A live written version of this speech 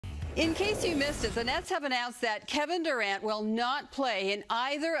In case you missed it, the Nets have announced that Kevin Durant will not play in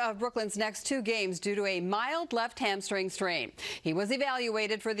either of Brooklyn's next two games due to a mild left hamstring strain. He was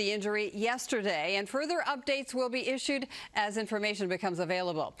evaluated for the injury yesterday, and further updates will be issued as information becomes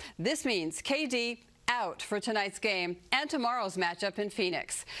available. This means KD out for tonight's game and tomorrow's matchup in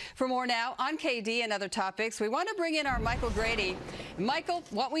Phoenix. For more now on KD and other topics, we want to bring in our Michael Grady. Michael,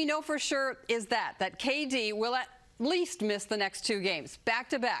 what we know for sure is that KD will at least miss the next two games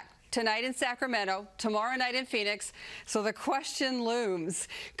back-to-back. Tonight in Sacramento, tomorrow night in Phoenix. So the question looms,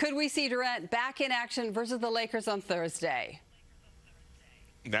 could we see Durant back in action versus the Lakers on Thursday?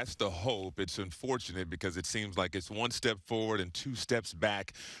 That's the hope. It's unfortunate because it seems like it's one step forward and two steps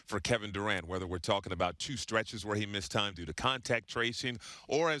back for Kevin Durant, whether we're talking about two stretches where he missed time due to contact tracing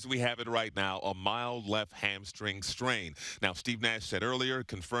or, as we have it right now, a mild left hamstring strain. Now, Steve Nash said earlier,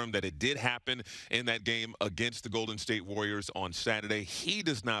 confirmed that it did happen in that game against the Golden State Warriors on Saturday. He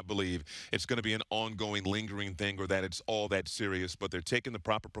does not believe it's going to be an ongoing, lingering thing or that it's all that serious, but they're taking the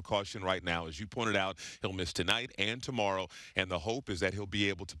proper precaution right now. As you pointed out, he'll miss tonight and tomorrow, and the hope is that he'll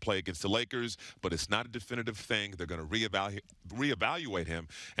be able to play against the Lakers, but it's not a definitive thing. They're going to reevaluate him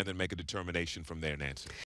and then make a determination from there, Nancy.